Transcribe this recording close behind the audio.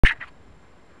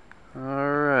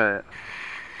Alright,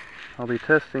 I'll be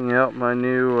testing out my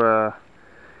new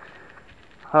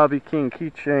Hobby King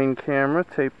keychain camera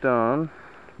taped on.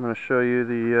 I'm going to show you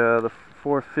the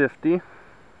 450.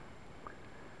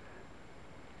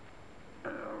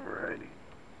 Alrighty.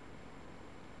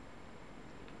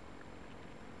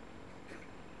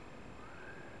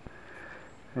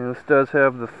 And this does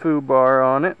have the FuBar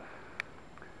on it,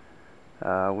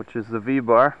 which is the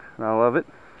VBar, and I love it.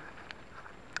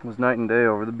 It was night and day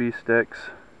over the B-Sticks.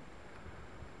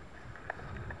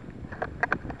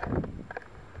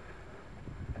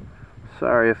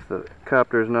 Sorry if the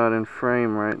copter's not in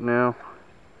frame right now.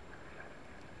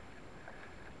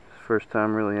 It's the first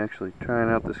time really actually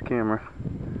trying out this camera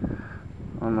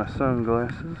on my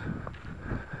sunglasses.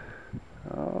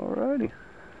 Alrighty.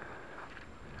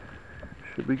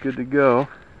 Should be good to go.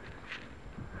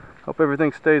 Hope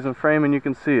everything stays in frame and you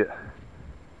can see it.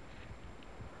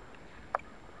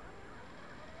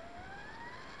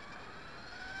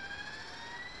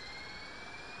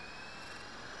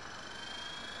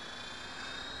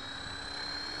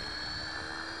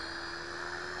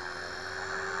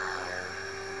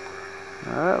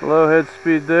 Alright, low head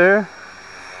speed there,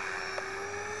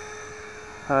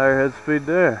 higher head speed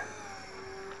there.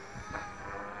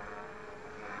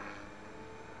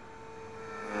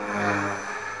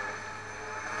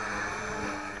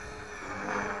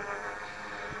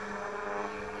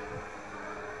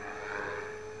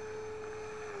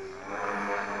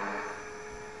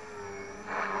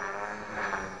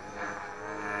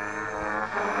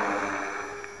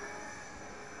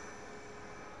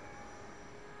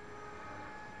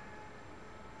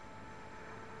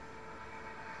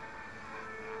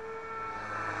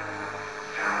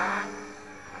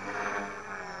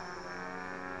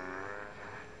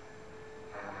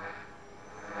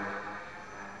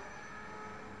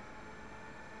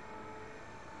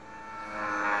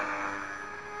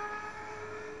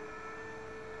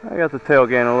 I got the tail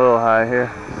gain a little high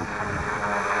here.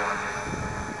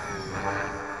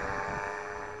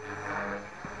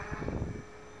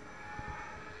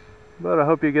 But I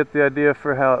hope you get the idea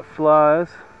for how it flies.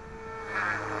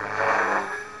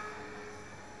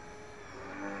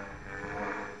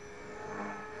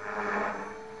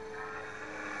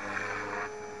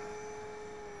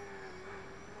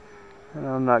 And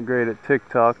I'm not great at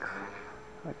TikToks.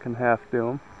 I can half do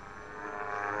them.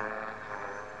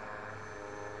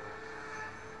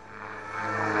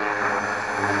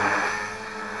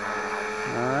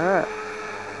 Alright,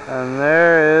 and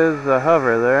there is the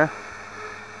hover there.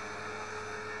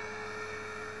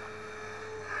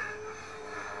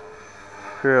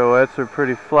 Pirouettes are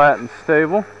pretty flat and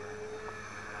stable.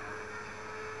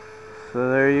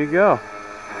 So there you go.